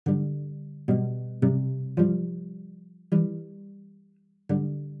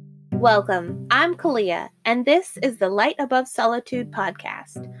Welcome, I'm Kalia, and this is the Light Above Solitude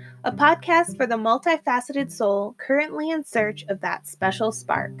podcast, a podcast for the multifaceted soul currently in search of that special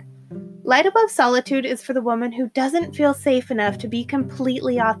spark. Light Above Solitude is for the woman who doesn't feel safe enough to be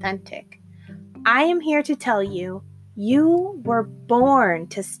completely authentic. I am here to tell you, you were born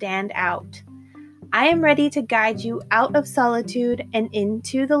to stand out. I am ready to guide you out of solitude and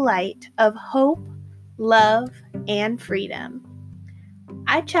into the light of hope, love, and freedom.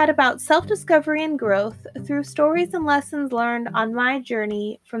 I chat about self-discovery and growth through stories and lessons learned on my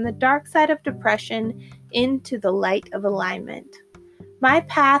journey from the dark side of depression into the light of alignment. My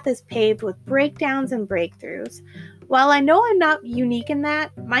path is paved with breakdowns and breakthroughs. While I know I'm not unique in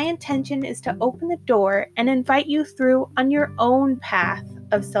that, my intention is to open the door and invite you through on your own path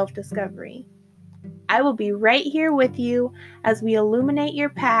of self-discovery. I will be right here with you as we illuminate your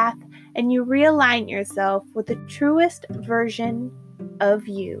path and you realign yourself with the truest version of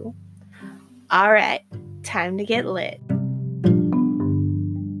you. All right, time to get lit.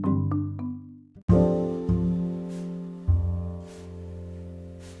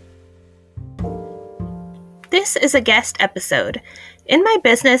 This is a guest episode. In my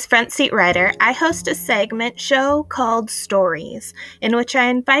business, Front Seat Writer, I host a segment show called Stories, in which I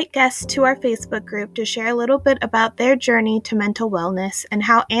invite guests to our Facebook group to share a little bit about their journey to mental wellness and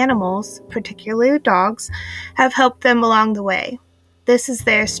how animals, particularly dogs, have helped them along the way. This is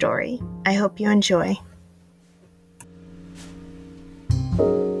their story. I hope you enjoy.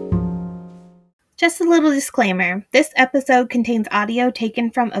 Just a little disclaimer, this episode contains audio taken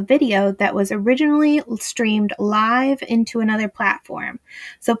from a video that was originally streamed live into another platform.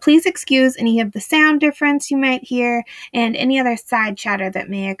 So please excuse any of the sound difference you might hear and any other side chatter that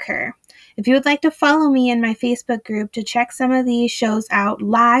may occur. If you would like to follow me in my Facebook group to check some of these shows out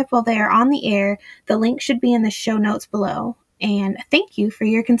live while they are on the air, the link should be in the show notes below. And thank you for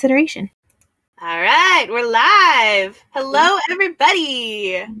your consideration. All right, we're live. Hello,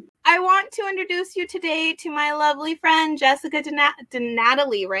 everybody. I want to introduce you today to my lovely friend, Jessica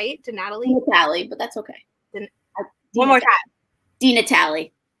DiNatale, right? DiNatale, but that's okay. One more time.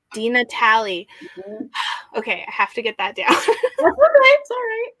 DiNatale. DiNatale. Mm-hmm. Okay, I have to get that down. That's okay. It's all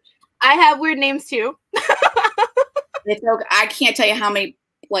right. I have weird names too. It's okay. I can't tell you how many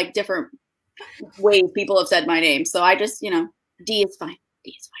different ways people have said my name. So I just, D is fine.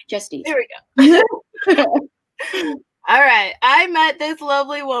 D is fine. Just D. There we go. All right. I met this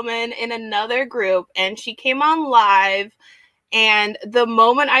lovely woman in another group and she came on live. And the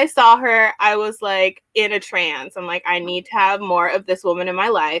moment I saw her, I was like in a trance. I'm like, I need to have more of this woman in my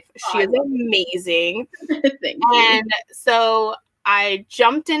life. She is amazing. Thank you. And so I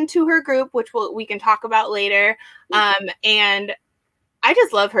jumped into her group, which we can talk about later. And I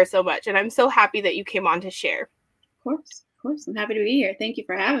just love her so much. And I'm so happy that you came on to share. Of course. I'm happy to be here. Thank you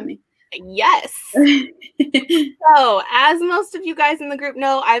for having me. Yes. So, as most of you guys in the group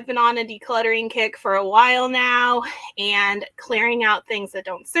know, I've been on a decluttering kick for a while now and clearing out things that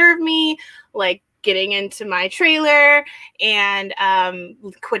don't serve me, like getting into my trailer and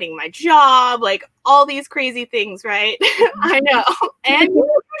quitting my job, like all these crazy things, right? I know. And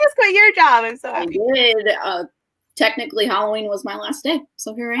you just quit your job. I'm so happy. I did. Technically, Halloween was my last day.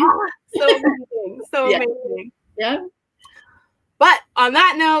 So here I am. So amazing. So amazing. Yeah. But on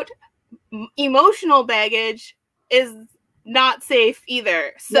that note, emotional baggage is not safe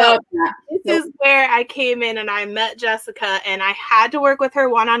either. So this is where I came in and I met Jessica and I had to work with her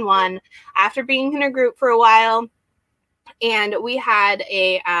one-on-one after being in her group for a while. And we had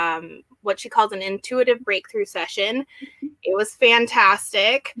a what she calls an intuitive breakthrough session. It was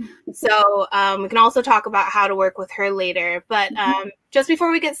fantastic. So we can also talk about how to work with her later. But just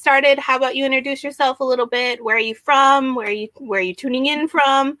before we get started, how about you introduce yourself a little bit? Where are you from? Where are you tuning in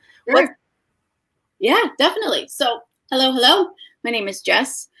from? Sure. Yeah, definitely. So hello. My name is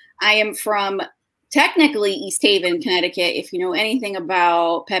Jess. I am from technically East Haven, Connecticut. If you know anything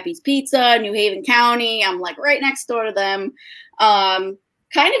about Pepe's Pizza, New Haven County, I'm like right next door to them.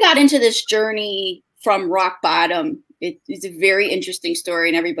 Kind of got into this journey from rock bottom. It's a very interesting story,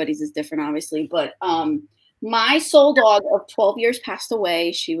 and everybody's is different, obviously. But my soul dog of 12 years passed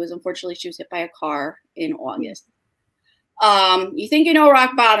away. She was hit by a car in August. You think you know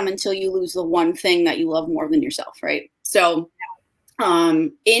rock bottom until you lose the one thing that you love more than yourself, right? So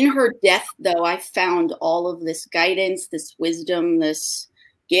in her death, though, I found all of this guidance, this wisdom, this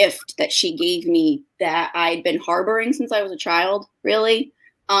gift that she gave me that I'd been harboring since I was a child, really.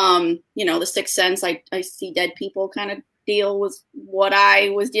 The sixth sense, I see dead people kind of deal with what I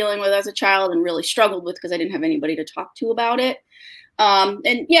was dealing with as a child and really struggled with because I didn't have anybody to talk to about it.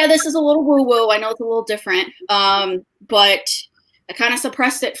 And yeah, this is a little woo-woo. I know it's a little different. But I kind of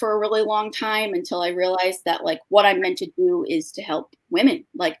suppressed it for a really long time until I realized that like what I'm meant to do is to help women,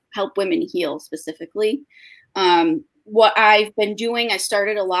 like help women heal specifically. What I've been doing, I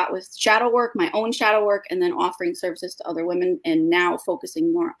started a lot with shadow work, my own shadow work, and then offering services to other women, and now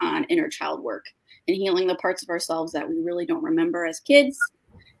focusing more on inner child work and healing the parts of ourselves that we really don't remember as kids.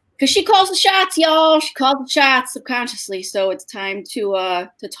 Because she calls the shots, y'all. She calls the shots subconsciously. So it's time to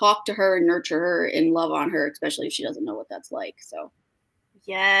talk to her, nurture her, and love on her, especially if she doesn't know what that's like. So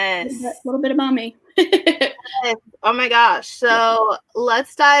yes, a little bit about me. Yes. Oh my gosh. So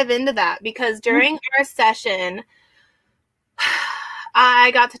let's dive into that, because during our session,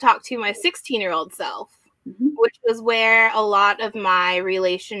 I got to talk to my 16-year-old self, which was where a lot of my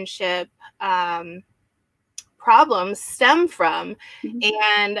relationship problems stem from.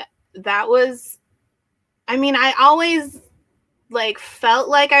 And that was, I mean, I always like felt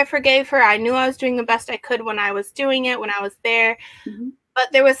like I forgave her. I knew I was doing the best I could when I was doing it, when I was there.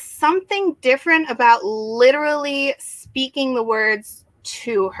 But there was something different about literally speaking the words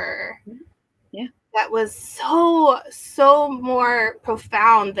to her. Yeah. That was so more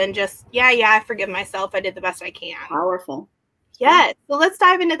profound than just, yeah, I forgive myself. I did the best I can. Powerful. Yes. So let's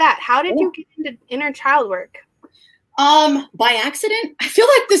dive into that. How did you get into inner child work? By accident. I feel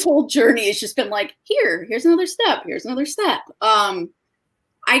like this whole journey has just been like, here's another step. Here's another step.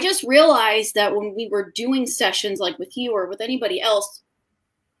 I just realized that when we were doing sessions like with you or with anybody else,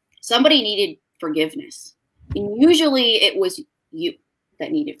 somebody needed forgiveness. And usually it was you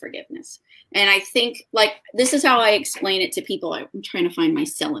that needed forgiveness. And I think like, this is how I explain it to people. I'm trying to find my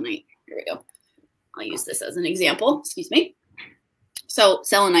selenite. Here we go. I'll use this as an example. Excuse me. So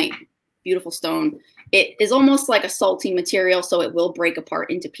selenite, beautiful stone. It is almost like a salty material, so it will break apart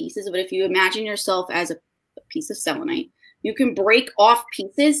into pieces. But if you imagine yourself as a piece of selenite, you can break off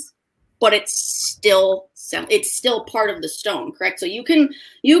pieces, but it's still part of the stone, correct? So you can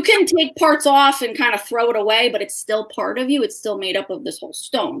take parts off and kind of throw it away, but it's still part of you. It's still made up of this whole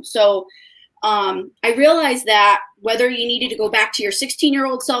stone. So I realized that whether you needed to go back to your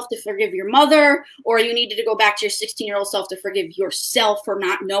 16-year-old self to forgive your mother, or you needed to go back to your 16-year-old self to forgive yourself for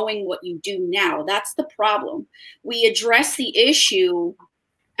not knowing what you do now, that's the problem. We address the issue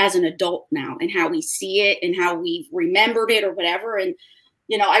as an adult now and how we see it and how we've remembered it or whatever. And,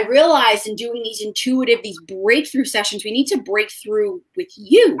 you know, I realized in doing these breakthrough sessions, we need to break through with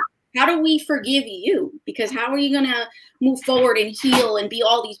you. How do we forgive you? Because how are you going to move forward and heal and be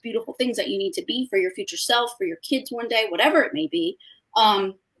all these beautiful things that you need to be for your future self, for your kids one day, whatever it may be?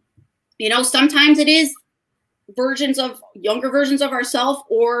 You know, sometimes it is younger versions of ourselves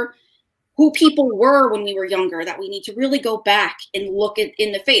or who people were when we were younger that we need to really go back and look at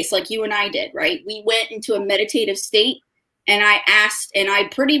in the face, like you and I did, right? We went into a meditative state and I asked, and I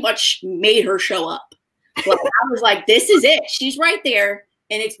pretty much made her show up. Like, I was like, this is it. She's right there.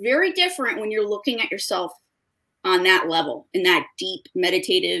 And it's very different when you're looking at yourself on that level, in that deep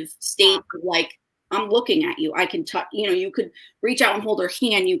meditative state of like, I'm looking at you. I can touch, you know, you could reach out and hold her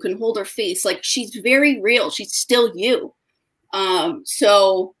hand. You can hold her face. Like, she's very real. She's still you.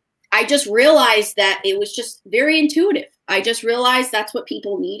 So I just realized that it was just very intuitive. I just realized that's what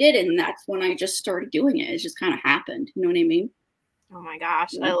people needed. And that's when I just started doing it. It just kind of happened. You know what I mean? Oh my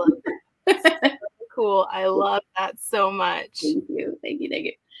gosh. I love that. Cool. I love that so much. Thank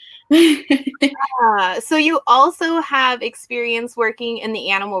you. So you also have experience working in the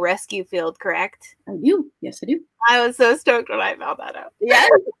animal rescue field, correct? I do. Yes, I do. I was so stoked when I found that out.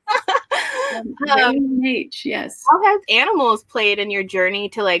 Yes. Yes. How has animals played in your journey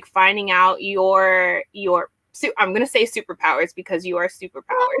to like finding out your I'm going to say superpowers because you are superpowers.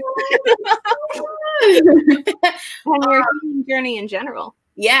 And your healing journey in general.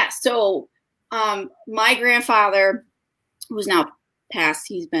 Yeah. So my grandfather, who's now passed,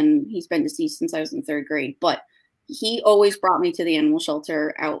 he's been deceased since I was in 3rd grade, but he always brought me to the animal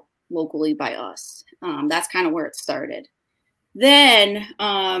shelter out locally by us. That's kind of where it started. Then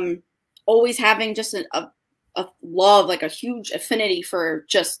always having just a love, like a huge affinity for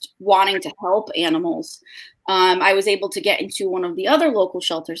just wanting to help animals. I was able to get into one of the other local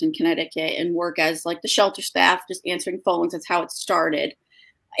shelters in Connecticut and work as like the shelter staff, just answering phones. That's how it started.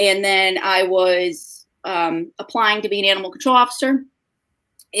 And then I was applying to be an animal control officer.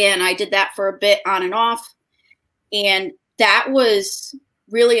 And I did that for a bit on and off. And that was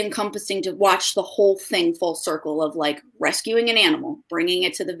really encompassing to watch the whole thing full circle of like rescuing an animal, bringing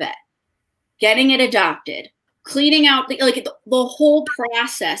it to the vet, getting it adopted, cleaning out the whole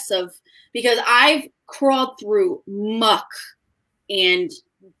process of, because I've crawled through muck and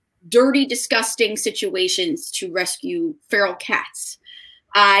dirty, disgusting situations to rescue feral cats.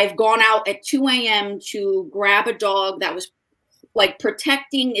 I've gone out at 2 a.m. to grab a dog that was like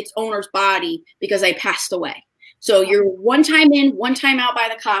protecting its owner's body because I passed away. So you're one time in, one time out by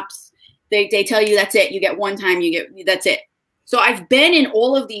the cops. They tell you that's it. You get one time, that's it. So I've been in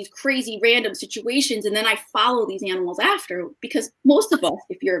all of these crazy random situations, and then I follow these animals after, because most of us,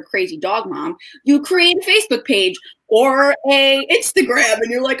 if you're a crazy dog mom, you create a Facebook page or a Instagram,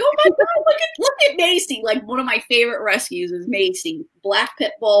 and you're like, oh my God, look at Macy. Like, one of my favorite rescues is Macy, black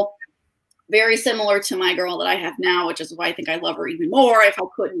pit bull, very similar to my girl that I have now, which is why I think I love her even more, if I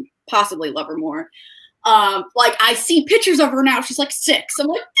couldn't possibly love her more. Like, I see pictures of her now. She's like 6. I'm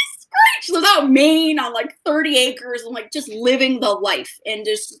like, great. She lives out in Maine on like 30 acres and like just living the life. And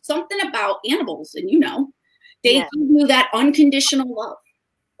there's something about animals, and they give you that unconditional love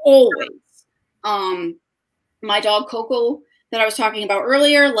always. My dog Coco that I was talking about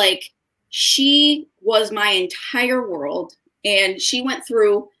earlier, like, she was my entire world, and she went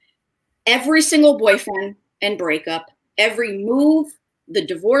through every single boyfriend and breakup, every move, the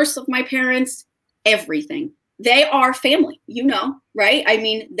divorce of my parents, everything. They are family, right? I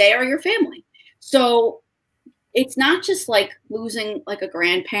mean, they are your family. So it's not just like losing like a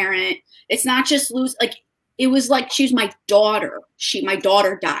grandparent. It's not just like, it was like, she's my daughter. My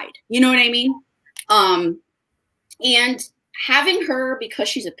daughter died. You know what I mean? And having her, because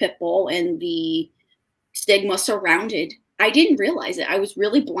she's a pit bull and the stigma surrounded, I didn't realize it. I was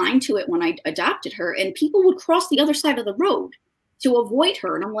really blind to it when I adopted her, and people would cross the other side of the road to avoid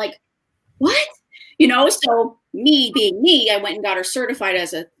her. And I'm like, what? So me being me, I went and got her certified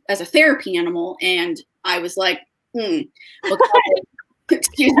as a therapy animal. And I was like, excuse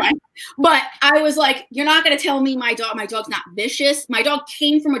me. But I was like, you're not going to tell me my dog's not vicious. My dog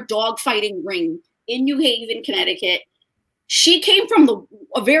came from a dog fighting ring in New Haven, Connecticut. She came from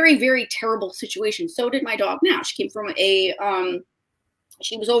a very, very terrible situation. So did my dog now. She came from she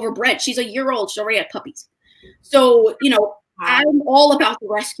was overbred. She's a year old. She already had puppies. So, I'm all about the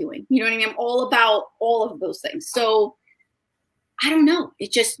rescuing. You know what I mean? I'm all about all of those things. So I don't know.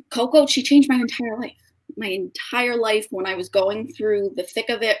 It just, Coco, she changed my entire life. My entire life, when I was going through the thick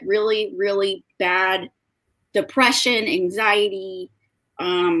of it, really, really bad depression, anxiety,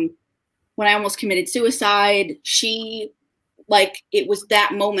 when I almost committed suicide, it was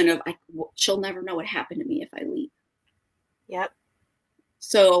that moment of, she'll never know what happened to me if I leave. Yep.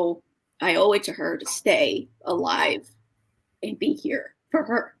 So I owe it to her to stay alive and be here for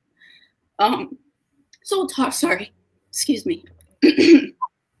her. So sorry, excuse me.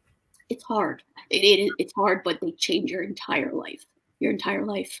 It's hard. It's hard, but they change your entire life. And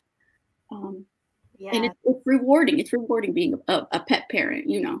it's rewarding. It's rewarding being a pet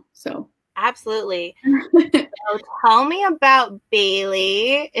parent, so. Absolutely. So tell me about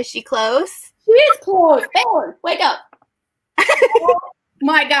Bailey. Is she close? She is close. Bailey, wake up. Oh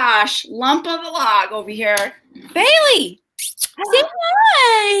my gosh, lump of a log over here. Bailey. Say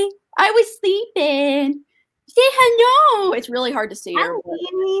hi. I was sleeping. Say hello. It's really hard to see her.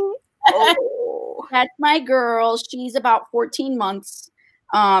 Oh, that's my girl. She's about 14 months.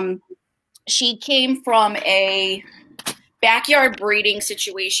 She came from a backyard breeding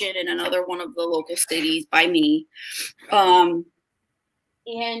situation in another one of the local cities by me. And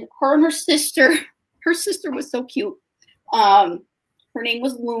her and her sister was so cute. Her name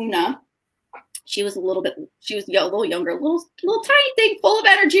was Luna. She was a little younger, little tiny thing, full of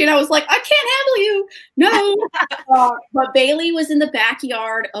energy. And I was like, I can't handle you. No. But Bailey was in the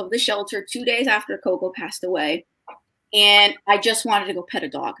backyard of the shelter 2 days after Coco passed away. And I just wanted to go pet a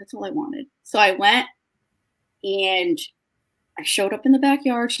dog. That's all I wanted. So I went and I showed up in the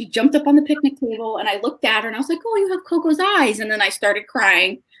backyard. She jumped up on the picnic table and I looked at her and I was like, oh, you have Coco's eyes. And then I started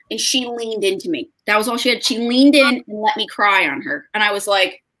crying and she leaned into me. That was all she had. She leaned in and let me cry on her. And I was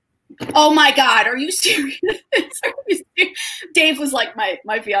like, oh my God, are you serious? Dave was like,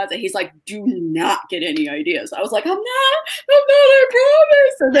 my fiance, he's like, do not get any ideas. I was like, I'm not, I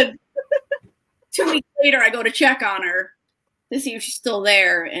promise. And then 2 weeks later, I go to check on her to see if she's still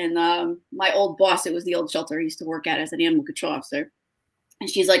there. And my old boss, it was the old shelter I used to work at as an animal control officer. And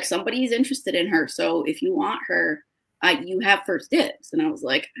she's like, somebody's interested in her. So if you want her, you have first dibs. And I was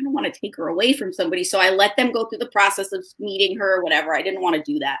like, I don't want to take her away from somebody. So I let them go through the process of meeting her or whatever. I didn't want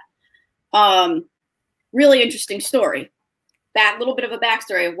to do that. Really interesting story. That little bit of a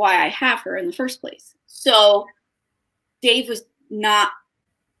backstory of why I have her in the first place. So Dave was not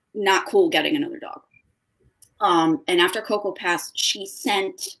cool getting another dog. And after Coco passed, she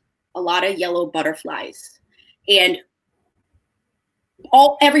sent a lot of yellow butterflies, and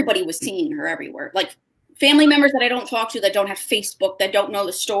everybody was seeing her everywhere. Like family members that I don't talk to, that don't have Facebook, that don't know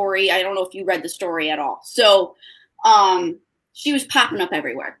the story. I don't know if you read the story at all. So, she was popping up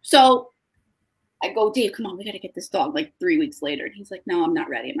everywhere. So I go, Dave, come on, we got to get this dog like 3 weeks later. And he's like, no, I'm not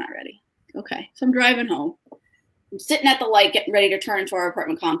ready. I'm not ready. Okay. So I'm driving home. I'm sitting at the light, getting ready to turn into our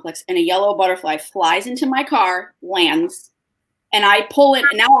apartment complex, and a yellow butterfly flies into my car, lands, and I pull it.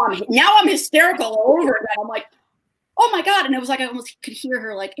 And now I'm hysterical all over it. I'm like, oh my God. And it was like, I almost could hear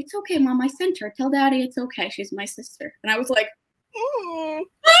her like, it's okay, Mom. I sent her. Tell Daddy it's okay. She's my sister. And I was like, And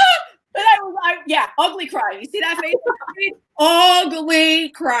yeah, ugly crying. You see that face? Ugly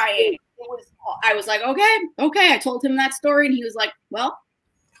crying. I was like, okay. I told him that story, and he was like, well,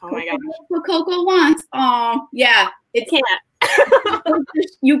 oh my God, what Coco wants. Yeah, it can't.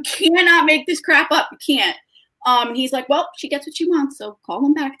 You cannot make this crap up. You can't. And he's like, well, she gets what she wants, so call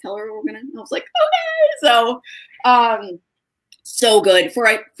him back. Tell her we're gonna. I was like, okay. So good.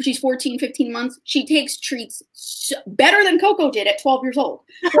 She's 14, 15 months. She takes treats better than Coco did at 12 years old.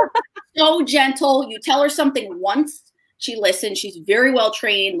 So gentle. You tell her something once, she listens. She's very well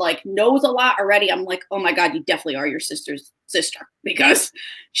trained, like knows a lot already. I'm like, oh my God, you definitely are your sister's sister, because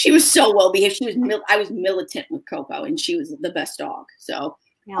she was so well behaved. I was militant with Coco, and she was the best dog. So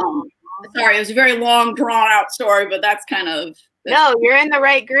sorry, it was a very long, drawn out story, but that's kind of. No, you're in the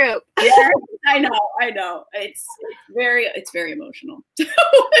right group. Yeah, I know. It's very emotional. It's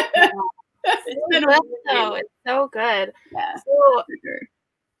so good. Yeah. So,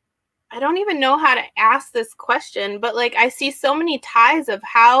 I don't even know how to ask this question, but like I see so many ties of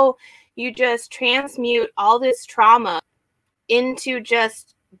how you just transmute all this trauma into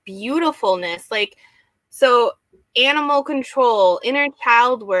just beautifulness. Like, so animal control, inner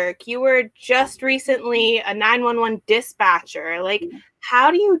child work, you were just recently a 911 dispatcher. Like,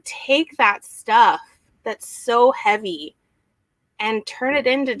 how do you take that stuff that's so heavy and turn it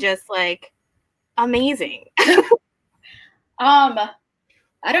into just like amazing?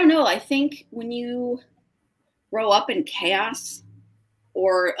 I don't know. I think when you grow up in chaos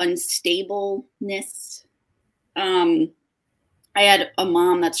or unstableness, I had a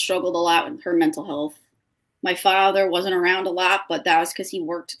mom that struggled a lot with her mental health. My father wasn't around a lot, but that was because he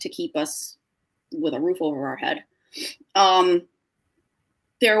worked to keep us with a roof over our head.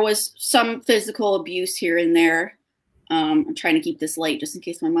 There was some physical abuse here and there. I'm trying to keep this light just in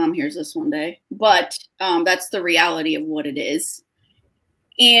case my mom hears this one day, but that's the reality of what it is.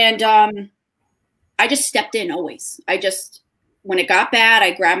 And I just stepped in always. When it got bad,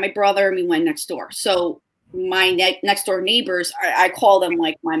 I grabbed my brother and we went next door. So my next door neighbors, I call them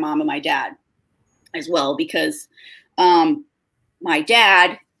like my mom and my dad as well, because my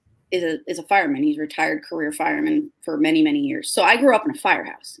dad is a fireman. He's a retired career fireman for many, many years. So I grew up in a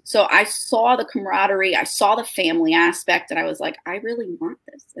firehouse. So I saw the camaraderie. I saw the family aspect, and I was like, I really want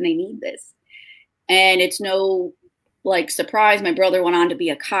this and I need this. And it's no like surprise. My brother went on to be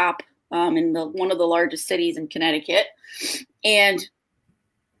a cop in one of the largest cities in Connecticut. And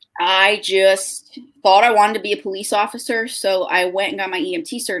I just thought I wanted to be a police officer. So I went and got my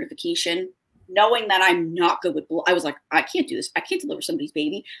EMT certification, knowing that I'm not good with blood. I was like, I can't do this. I can't deliver somebody's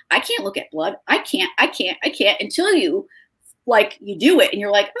baby. I can't look at blood. I can't until you do it. And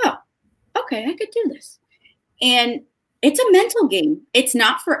you're like, oh, okay, I could do this. And it's a mental game. It's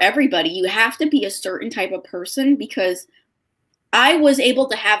not for everybody. You have to be a certain type of person, because I was able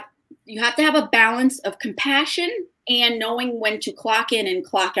to you have to have a balance of compassion and knowing when to clock in and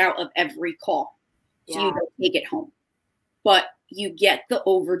clock out of every call. So you don't take it home. But you get the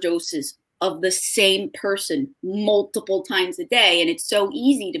overdoses of the same person multiple times a day. And it's so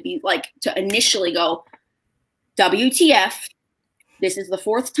easy to initially go, WTF, this is the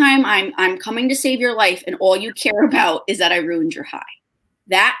fourth time I'm coming to save your life, and all you care about is that I ruined your high.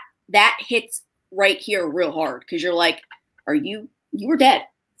 That hits right here real hard, because you're like, you were dead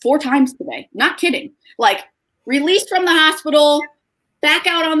 4 times today. Not kidding. Like, released from the hospital, back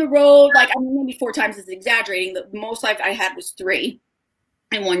out on the road. Like, I mean, maybe 4 times is exaggerating. The most I had was 3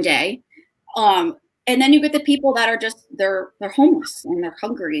 in one day. And then you get the people that are just, they're homeless and they're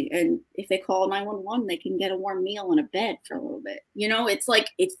hungry. And if they call 911, they can get a warm meal and a bed for a little bit. You know, it's like,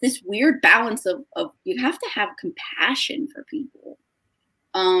 it's this weird balance of you have to have compassion for people.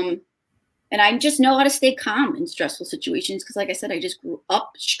 And I just know how to stay calm in stressful situations. Cause like I said, I just grew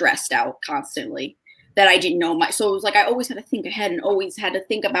up stressed out constantly, that I didn't know so it was like, I always had to think ahead and always had to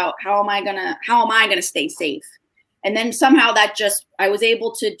think about how am I gonna stay safe? And then somehow I was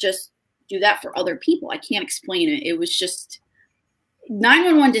able to just do that for other people. I can't explain it. It was just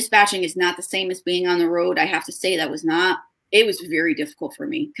 911 dispatching is not the same as being on the road. I have to say it was very difficult for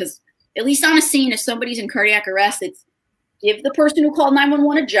me, because at least on a scene, if somebody's in cardiac arrest, it's give the person who called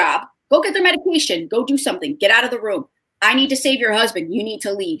 911 a job, go get their medication, go do something, get out of the room. I need to save your husband. You need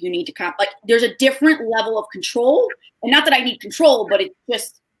to leave. You need to come. Like, there's a different level of control, and not that I need control, but it's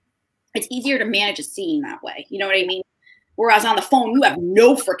just, it's easier to manage a scene that way. You know what I mean? Whereas on the phone, you have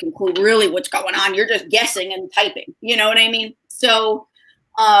no freaking clue really what's going on. You're just guessing and typing. You know what I mean? So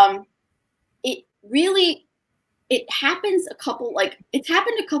it happens it's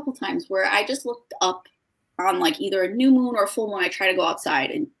happened a couple times where I just looked up on like either a new moon or a full moon. I try to go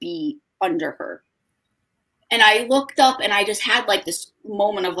outside and be under her. And I looked up and I just had like this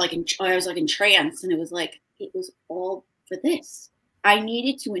moment of like, I was like in trance, and it was like, it was all for this. I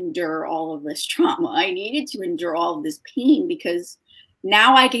needed to endure all of this trauma. I needed to endure all of this pain because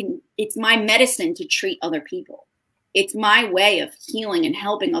now it's my medicine to treat other people. It's my way of healing and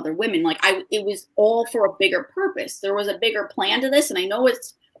helping other women. Like it was all for a bigger purpose. There was a bigger plan to this. And I know it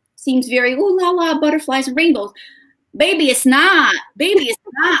seems very, ooh la la, butterflies and rainbows. Baby, it's not. Baby, it's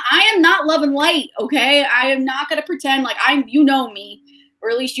not. I am not love and light, okay? I am not going to pretend like you know me,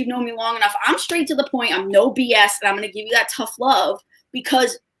 or at least you know me long enough. I'm straight to the point. I'm no BS, and I'm going to give you that tough love,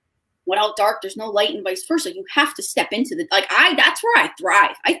 because without dark, there's no light, and vice versa. You have to step into that's where I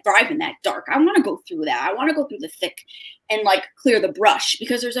thrive. I thrive in that dark. I want to go through that. I want to go through the thick and like clear the brush,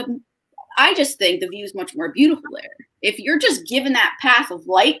 because I just think the view is much more beautiful there. If you're just given that path of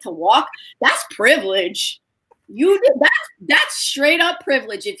light to walk, that's privilege. That's straight up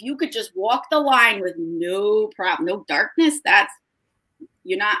privilege. If you could just walk the line with no problem, no darkness,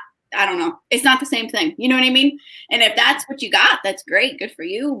 you're not, I don't know. It's not the same thing. You know what I mean? And if that's what you got, that's great. Good for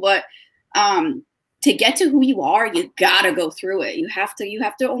you. But to get to who you are, you gotta go through it. You have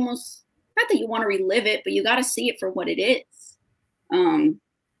to almost, not that you want to relive it, but you got to see it for what it is. And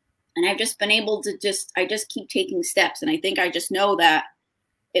I've just been able to I just keep taking steps. And I think I just know that,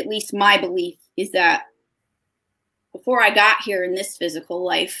 at least my belief is that before I got here in this physical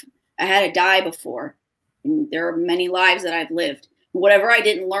life, I had to die before. And there are many lives that I've lived. Whatever I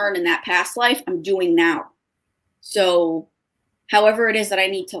didn't learn in that past life, I'm doing now. So however it is that I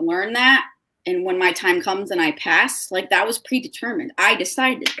need to learn that, and when my time comes and I pass, like, that was predetermined. I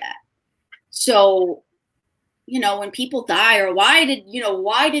decided that. So, when people die, or why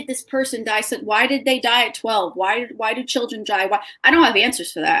did this person die? So why did they die at 12? Why do children die? Why? I don't have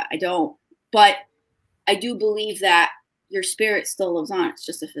answers for that. I don't. But I do believe that your spirit still lives on. It's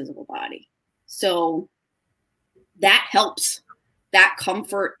just a physical body. So that helps, that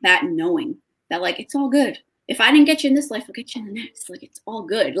comfort, that knowing that, like, it's all good. If I didn't get you in this life, I'll get you in the next. Like, it's all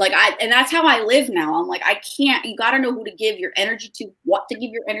good. Like, and that's how I live now. I'm like, you got to know who to give your energy to, what to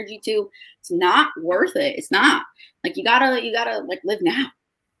give your energy to. It's not worth it. It's not. Like, you gotta like live now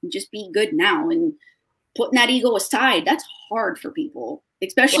and just be good now, and putting that ego aside. That's hard for people,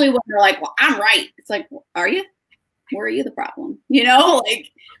 especially when they're like, well, I'm right. It's like, well, are you? Where are you the problem?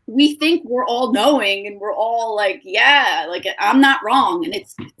 Like, we think we're all knowing, and we're all like, yeah, like, I'm not wrong. And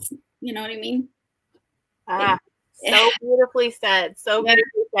it's you know what I mean? So beautifully said. So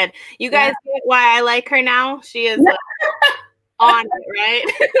beautifully said. You guys get why I like her now? She is on it, right?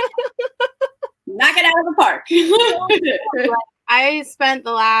 Knock it out of the park. I spent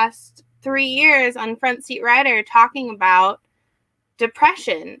the last 3 years on Front Seat Rider talking about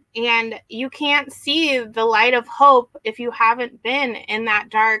depression, and you can't see the light of hope if you haven't been in that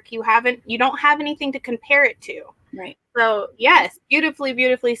dark. You don't have anything to compare it to. Right. So yes,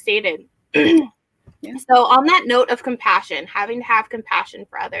 beautifully stated. Yeah. So on that note of compassion, having to have compassion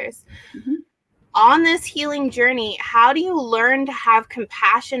for others, on this healing journey, how do you learn to have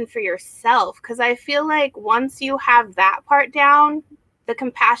compassion for yourself? Because I feel like once you have that part down, the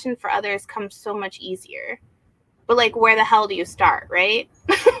compassion for others comes so much easier. But, like, where the hell do you start, right?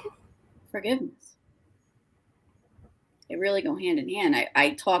 Forgiveness. They really go hand in hand.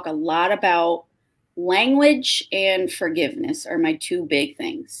 I talk a lot about language and forgiveness are my two big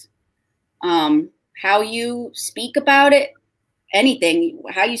things. How you speak about it, anything,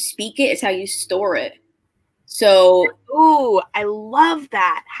 how you speak it is how you store it. So, ooh, I love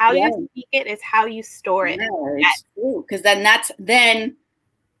that. How you speak it is how you store it. It's true, because then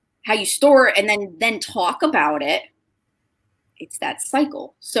how you store it, and then talk about it. It's that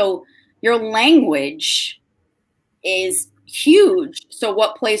cycle. So your language is huge. So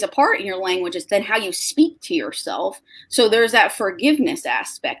what plays a part in your language is then how you speak to yourself. So there's that forgiveness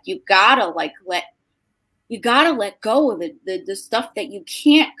aspect. You gotta let go of the stuff that you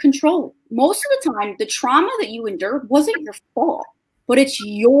can't control. Most of the time, the trauma that you endured wasn't your fault, but it's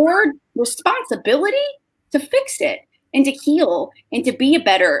your responsibility to fix it and to heal and to be a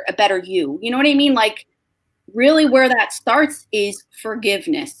better you. You know what I mean? Like, really where that starts is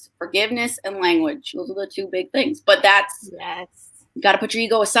forgiveness and language. Those are the two big things, but you got to put your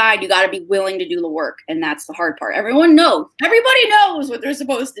ego aside. You got to be willing to do the work. And that's the hard part. Everybody knows what they're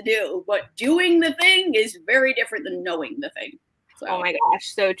supposed to do, but doing the thing is very different than knowing the thing. So. Oh my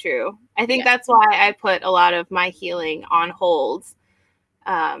gosh, so true. I think that's why I put a lot of my healing on hold.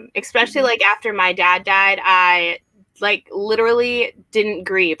 Especially like after my dad died, I like literally didn't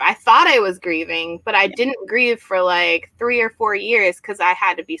grieve. I thought I was grieving, but I didn't grieve for like 3 or 4 years because I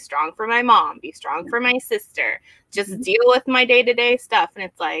had to be strong for my mom, be strong for my sister, just deal with my day-to-day stuff. And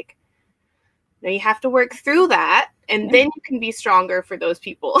it's like, no, you have to work through that, and then you can be stronger for those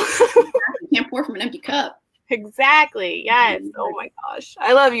people. You can't pour from an empty cup. Exactly. Yes. Oh my gosh.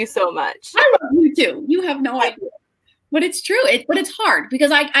 I love you so much. I love you too. You have no idea. But it's true. But it's hard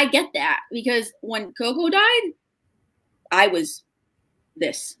because I get that. Because when Coco died, I was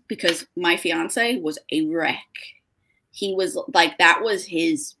this because my fiance was a wreck. He was like, that was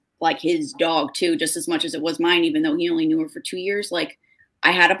his dog too, just as much as it was mine, even though he only knew her for 2 years. Like,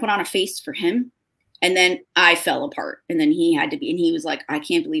 I had to put on a face for him. And then I fell apart. And then he had to be, and he was like, I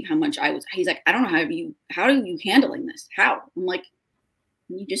can't believe how much he's like, I don't know how are you handling this? How? I'm like,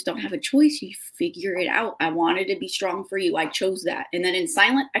 you just don't have a choice. You figure it out. I wanted to be strong for you. I chose that. And then in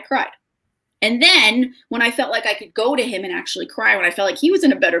silence, I cried. And then when I felt like I could go to him and actually cry, when I felt like he was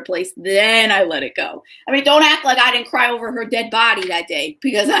in a better place, then I let it go. I mean, don't act like I didn't cry over her dead body that day,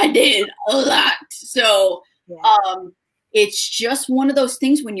 because I did a lot. So it's just one of those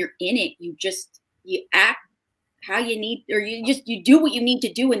things when you're in it, you act how you need, or you do what you need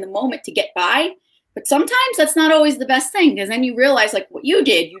to do in the moment to get by. But sometimes that's not always the best thing, because then you realize, like what you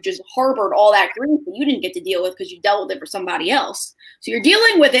did, you just harbored all that grief that you didn't get to deal with because you dealt with it for somebody else. So you're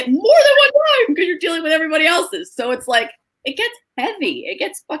dealing with it more than one time because you're dealing with everybody else's. So it's like, it gets heavy. It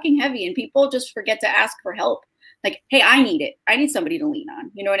gets fucking heavy. And people just forget to ask for help. Like, hey, I need it. I need somebody to lean on.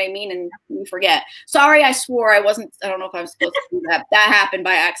 You know what I mean? And we forget. Sorry, I swore. I don't know if I was supposed to do that. That happened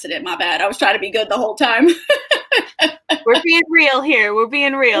by accident. My bad. I was trying to be good the whole time. We're being real here. We're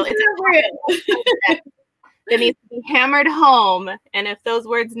being real. It's real. It needs to be hammered home. And if those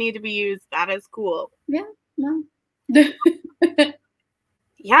words need to be used, that is cool. Yeah. No.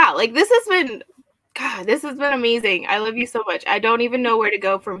 Yeah, like this has been amazing. I love you so much. I don't even know where to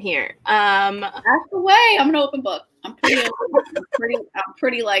go from here. That's the way. I'm an open book. I'm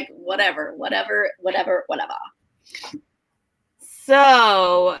pretty like whatever.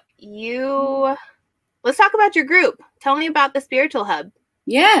 So let's talk about your group. Tell me about the Spiritual Hub.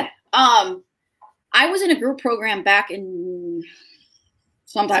 Yeah. I was in a group program back in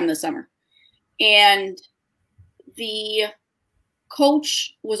sometime this summer, and the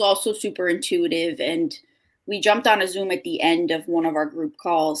coach was also super intuitive, and we jumped on a Zoom at the end of one of our group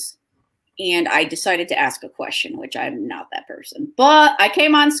calls, and I decided to ask a question, which I'm not that person, but I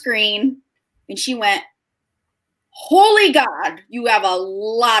came on screen and she went, holy God, you have a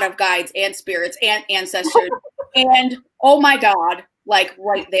lot of guides and spirits and ancestors. And oh my God, like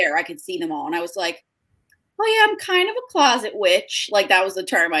right there, I could see them all. And I was like, oh yeah, I'm kind of a closet witch. Like that was the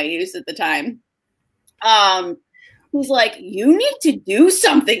term I used at the time. He's like, you need to do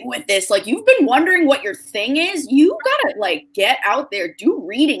something with this. Like, you've been wondering what your thing is. You gotta like get out there, do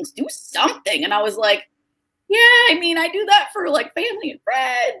readings, do something. And I was like, yeah, I mean, I do that for like family and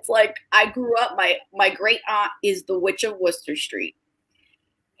friends. Like, I grew up, my great aunt is the Witch of Worcester Street.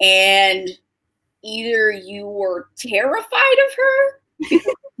 And either you were terrified of her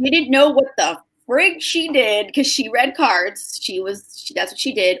because you didn't know what the frig she did because she read cards. That's what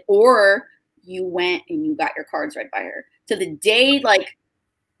she did. Or you went and you got your cards read by her. To the day, like, I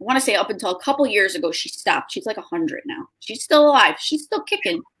want to say up until a couple years ago, she stopped. She's like 100 now. She's still alive. She's still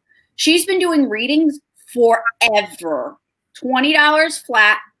kicking. She's been doing readings forever. $20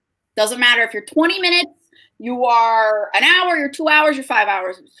 flat. Doesn't matter if you're 20 minutes, you are an hour, you're 2 hours, you're 5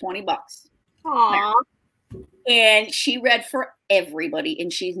 hours. It's $20. Aww. And she read for everybody,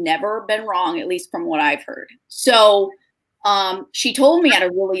 and she's never been wrong, at least from what I've heard. So she told me at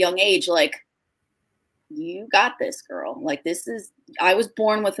a really young age, like, you got this, girl. Like, I was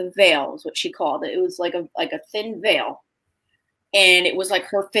born with a veil is what she called it. It was like a thin veil. And it was like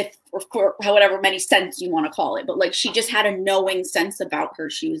her fifth or however many sense you want to call it. But like, she just had a knowing sense about her.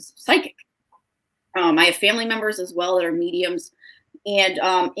 She was psychic. I have family members as well that are mediums. And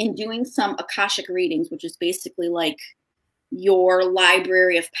in doing some Akashic readings, which is basically like your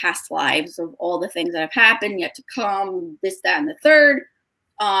library of past lives of all the things that have happened, yet to come, this, that, and the third,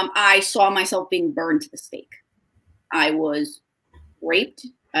 I saw myself being burned to the stake. I was raped.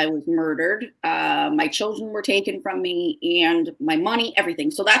 I was murdered. My children were taken from me, and my money,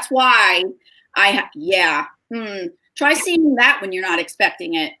 everything. So that's why try seeing that when you're not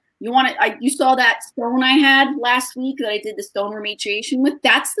expecting it. You saw that stone I had last week that I did the stone rematriation with.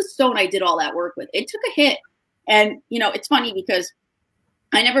 That's the stone I did all that work with. It took a hit. And, it's funny because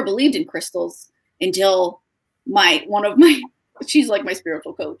I never believed in crystals until one of my She's like my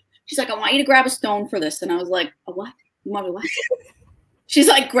spiritual coach. She's like, I want you to grab a stone for this. And I was like, a what? You want me what? She's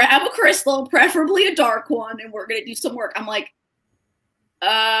like, grab a crystal, preferably a dark one, and we're gonna do some work. I'm like,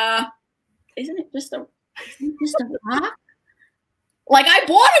 isn't it just a rock? Like, I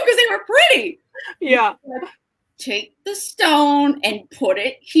bought them because they were pretty. Yeah. Take the stone and put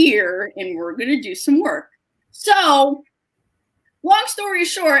it here, and we're gonna do some work. So, long story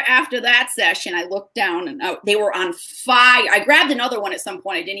short, after that session, I looked down and they were on fire. I grabbed another one at some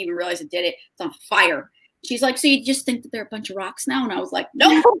point. I didn't even realize it did it. It's on fire. She's like, so you just think that they're a bunch of rocks now? And I was like,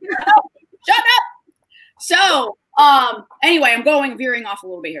 nope, shut up. So anyway, I'm veering off a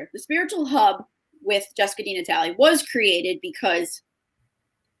little bit here. The Spiritual Hub with Jessica DiNatale was created because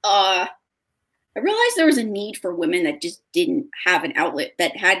I realized there was a need for women that just didn't have an outlet,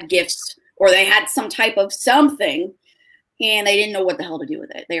 that had gifts or they had some type of something and they didn't know what the hell to do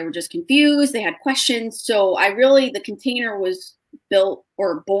with it. They were just confused. They had questions. So the container was built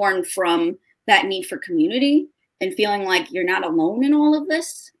or born from that need for community and feeling like you're not alone in all of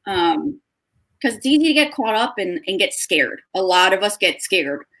this. Because it's easy to get caught up and get scared. A lot of us get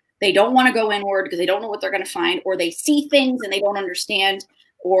scared. They don't want to go inward because they don't know what they're going to find, or they see things and they don't understand.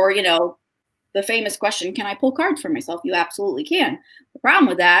 Or, the famous question, can I pull cards for myself? You absolutely can. The problem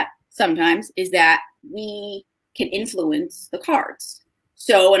with that sometimes is that we can influence the cards.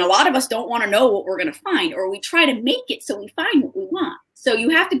 So, and a lot of us don't want to know what we're going to find, or we try to make it so we find what we want. So you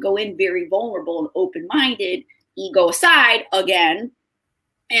have to go in very vulnerable and open-minded, ego aside again.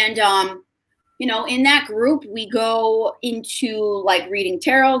 And, in that group, we go into like reading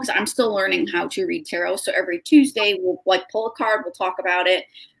tarot because I'm still learning how to read tarot. So every Tuesday we'll like pull a card. We'll talk about it.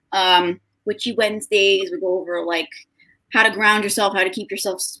 Witchy Wednesdays, we go over like how to ground yourself, how to keep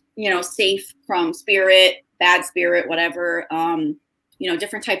yourself, safe from spirit, bad spirit, whatever,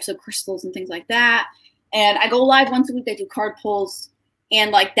 different types of crystals and things like that. And I go live once a week. I do card pulls.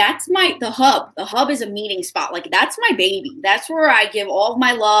 And like, that's the hub. The hub is a meeting spot. Like, that's my baby. That's where I give all of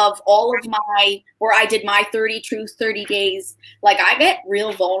my love, where I did my 30 truths, 30 days. Like, I get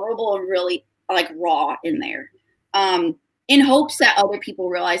real vulnerable and really like raw in there. In hopes that other people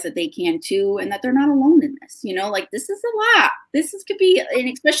realize that they can too, and that they're not alone in this, like this is a lot. Could be, and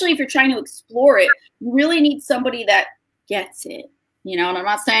especially if you're trying to explore it, you really need somebody that gets it, and I'm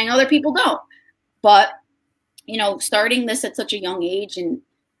not saying other people don't, but starting this at such a young age and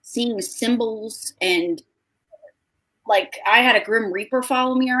seeing symbols, and like I had a Grim Reaper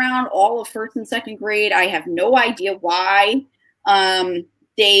follow me around all of first and second grade. I have no idea why. I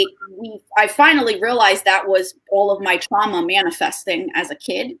finally realized that was all of my trauma manifesting as a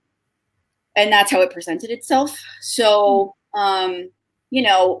kid, and that's how it presented itself. So, I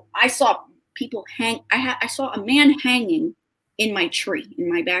saw people I saw a man hanging in my tree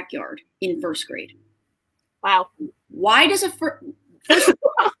in my backyard in first grade. Wow. Why does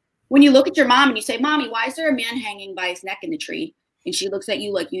when you look at your mom and you say, Mommy, why is there a man hanging by his neck in the tree? And she looks at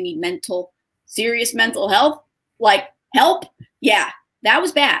you like you need serious mental health, like help. Yeah, that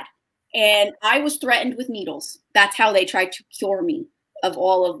was bad. And I was threatened with needles. That's how they tried to cure me of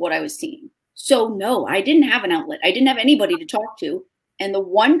all of what I was seeing. So no, I didn't have an outlet. I didn't have anybody to talk to. And the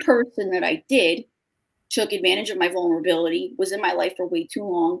one person that I did took advantage of my vulnerability, was in my life for way too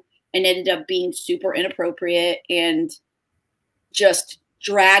long, and ended up being super inappropriate and just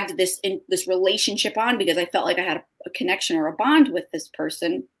dragged this relationship on because I felt like I had a connection or a bond with this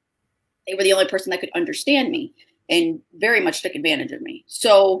person. They were the only person that could understand me and very much took advantage of me.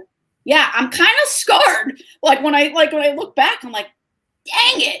 So yeah, I'm kind of scarred. Like when I look back, I'm like,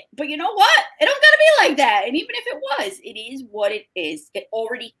 dang it. But you know what? It don't gotta be like that. And even if it was, it is what it is. It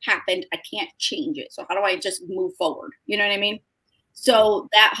already happened. I can't change it. So how do I just move forward? You know what I mean? So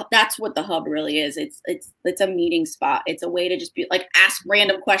that's what the hub really is. It's a meeting spot. It's a way to just be like, ask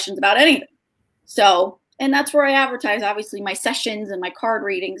random questions about anything. So, and that's where I advertise, obviously, my sessions and my card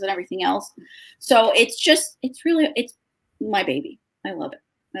readings and everything else. So it's my baby. I love it.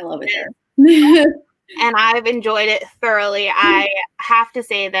 I love it there. And I've enjoyed it thoroughly. I have to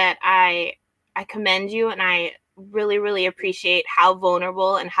say that I commend you, and I really, really appreciate how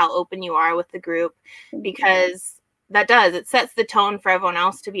vulnerable and how open you are with the group, because it sets the tone for everyone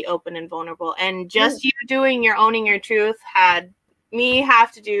else to be open and vulnerable. And just you doing your owning your truth had me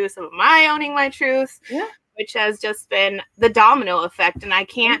have to do some of my owning my truth, which has just been the domino effect. And I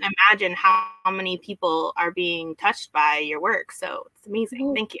can't imagine how many people are being touched by your work. So it's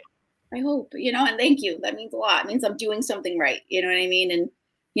amazing. Thank you. I hope, and thank you. That means a lot. It means I'm doing something right. You know what I mean? And,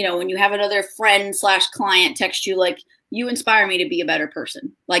 when you have another friend / client text you, like, you inspire me to be a better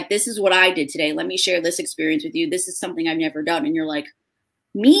person. Like, this is what I did today. Let me share this experience with you. This is something I've never done. And you're like,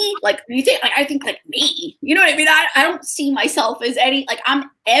 me, like you think, like I think like me, you know what I mean? I don't see myself as any, like I'm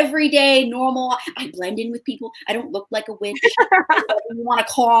everyday normal. I blend in with people. I don't look like a witch. Whatever you want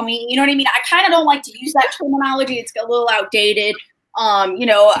to call me, you know what I mean? I kind of don't like to use that terminology. It's a little outdated.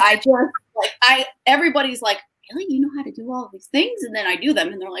 I just like everybody's like, really, you know how to do all of these things? And then I do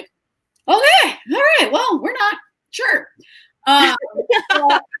them and they're like, okay, all right, well, we're not sure. So,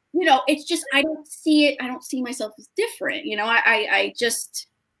 it's just, I don't see it. I don't see myself as different. I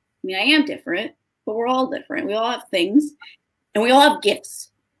am different, but we're all different. We all have things and we all have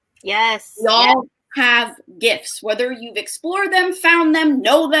gifts. Yes. We all have gifts, whether you've explored them, found them,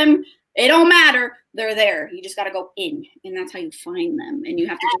 know them, it don't matter. They're there. You just got to go in, and that's how you find them. And you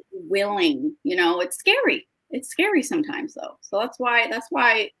have to just be willing. It's scary. It's scary sometimes, though. So that's why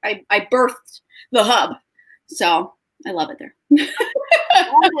I birthed the hub. So I love it there.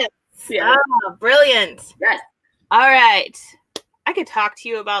 Yeah. Oh, brilliant. Yes. All right. I could talk to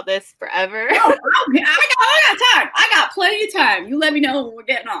you about this forever. I got time. I got plenty of time. You let me know when we're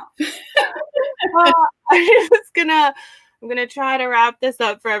getting off. I'm gonna try to wrap this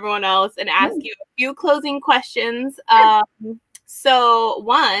up for everyone else and ask you a few closing questions. So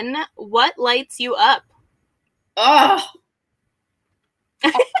one, what lights you up? Oh,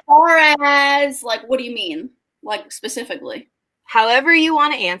 as far as like, what do you mean? Like specifically? However you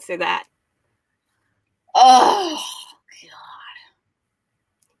want to answer that. Oh God.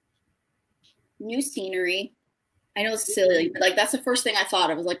 New scenery. I know it's silly, but like that's the first thing I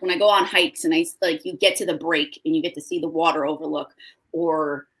thought of. Was like when I go on hikes and you get to the break and you get to see the water overlook,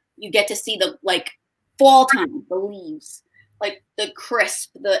 or you get to see the like fall time, the leaves, like the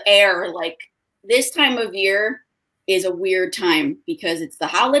crisp, the air. Like this time of year is a weird time because it's the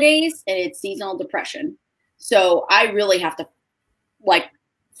holidays and it's seasonal depression. So I really have to like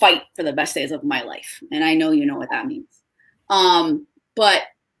fight for the best days of my life, and I know you know what that means. But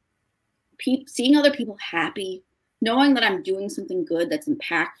seeing other people happy, knowing that I'm doing something good that's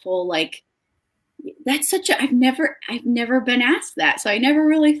impactful, like that's I've never been asked that. So I never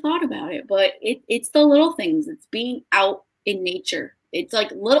really thought about it, but it's the little things. It's being out in nature. It's like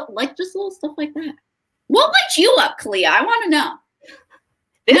just little stuff like that. What lights you up, Kalia? I want to know.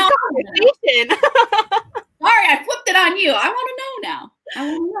 This conversation. Sorry, I flipped it on you. I want to know now.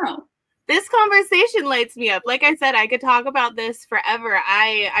 I want to know. This conversation lights me up. Like I said, I could talk about this forever.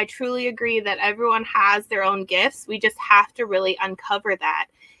 I truly agree that everyone has their own gifts. We just have to really uncover that.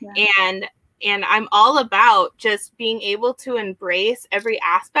 Yeah. And I'm all about just being able to embrace every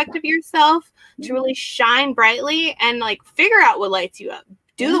aspect of yourself to really shine brightly and like figure out what lights you up.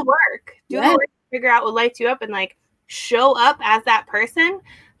 Do the work. The work, figure out what lights you up and like show up as that person.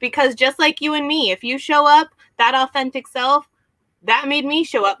 Because just like you and me, if you show up that authentic self, that made me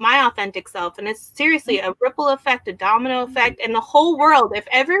show up my authentic self. And it's seriously a ripple effect, a domino effect. And the whole world, if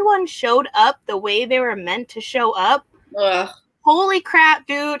everyone showed up the way they were meant to show up, holy crap,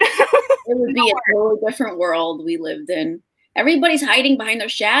 dude. It would be a totally different world we lived in. Everybody's hiding behind their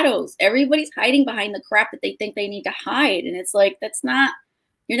shadows. Everybody's hiding behind the crap that they think they need to hide. And it's like, that's not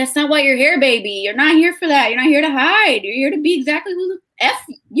why you're here, baby. You're not here for that. You're not here to hide. You're here to be exactly who the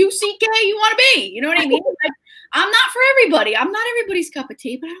F-U-C-K you want to be. You know what I mean? Like, I'm not for everybody. I'm not everybody's cup of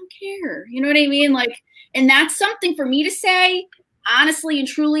tea, but I don't care. You know what I mean? Like, and that's something for me to say, honestly and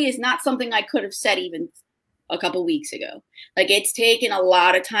truly, is not something I could have said even a couple weeks ago. Like, it's taken a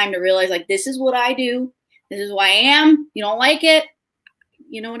lot of time to realize, like, this is what I do. This is who I am. You don't like it.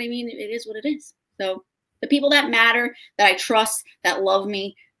 You know what I mean? It is what it is. So the people that matter, that I trust, that love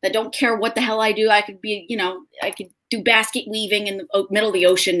me, that don't care what the hell I do. I could be, I could do basket weaving in the middle of the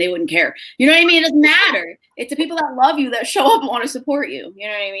ocean. They wouldn't care. You know what I mean? It doesn't matter. It's the people that love you, that show up and want to support you. You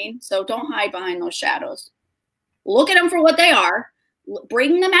know what I mean? So don't hide behind those shadows. Look at them for what they are.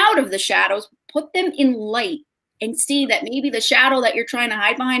 Bring them out of the shadows. Put them in light and see that maybe the shadow that you're trying to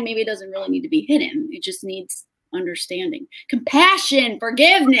hide behind, maybe it doesn't really need to be hidden. It just needs understanding, compassion,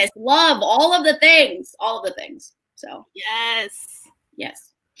 forgiveness, love, all of the things. So yes.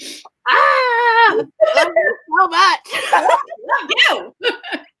 Love you so much. Love you.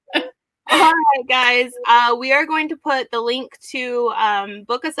 All right, guys. We are going to put the link to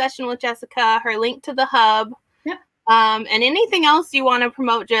book a session with Jessica, her link to the hub. Yep. And anything else you want to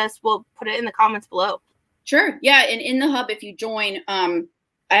promote, Jess, we'll put it in the comments below. Sure. Yeah. And in the hub, if you join, I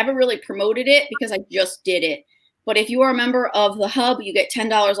haven't really promoted it because I just did it. But if you are a member of the hub, you get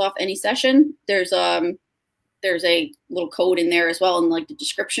 $10 off any session. There's a little code in there as well in like the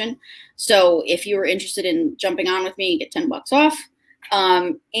description. So if you are interested in jumping on with me, you get $10 off.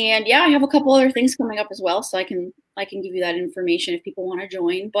 And yeah, I have a couple other things coming up as well. So I can give you that information if people want to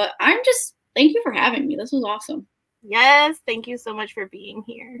join. But thank you for having me. This was awesome. Yes, thank you so much for being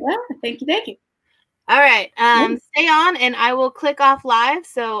here. Yeah, thank you. All right, stay on and I will click off live.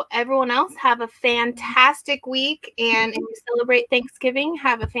 So everyone else have a fantastic week, and if you celebrate Thanksgiving,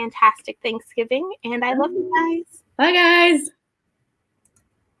 have a fantastic Thanksgiving, and I love you guys. Bye, guys.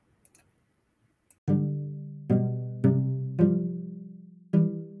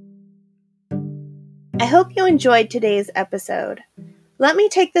 I hope you enjoyed today's episode. Let me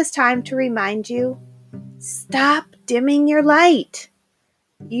take this time to remind you, stop dimming your light.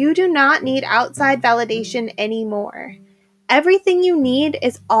 You do not need outside validation anymore. Everything you need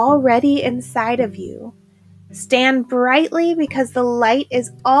is already inside of you. Stand brightly because the light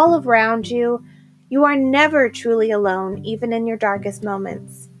is all around you. You are never truly alone, even in your darkest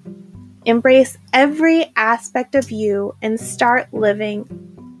moments. Embrace every aspect of you and start living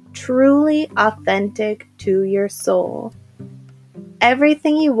truly authentic to your soul.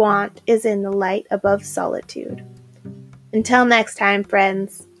 Everything you want is in the light above solitude. Until next time,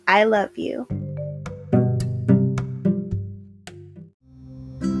 friends, I love you.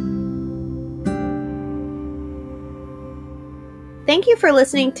 Thank you for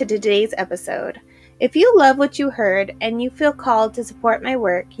listening to today's episode. If you love what you heard and you feel called to support my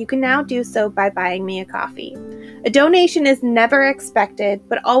work, you can now do so by buying me a coffee. A donation is never expected,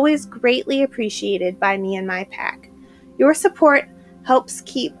 but always greatly appreciated by me and my pack. Your support helps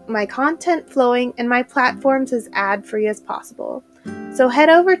keep my content flowing and my platforms as ad-free as possible. So head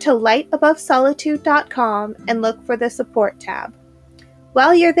over to lightabovesolitude.com and look for the support tab.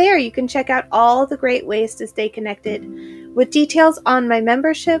 While you're there, you can check out all the great ways to stay connected, with details on my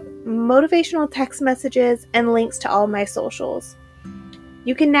membership, motivational text messages, and links to all my socials.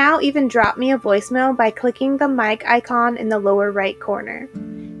 You can now even drop me a voicemail by clicking the mic icon in the lower right corner.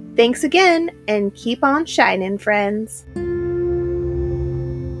 Thanks again, and keep on shining, friends.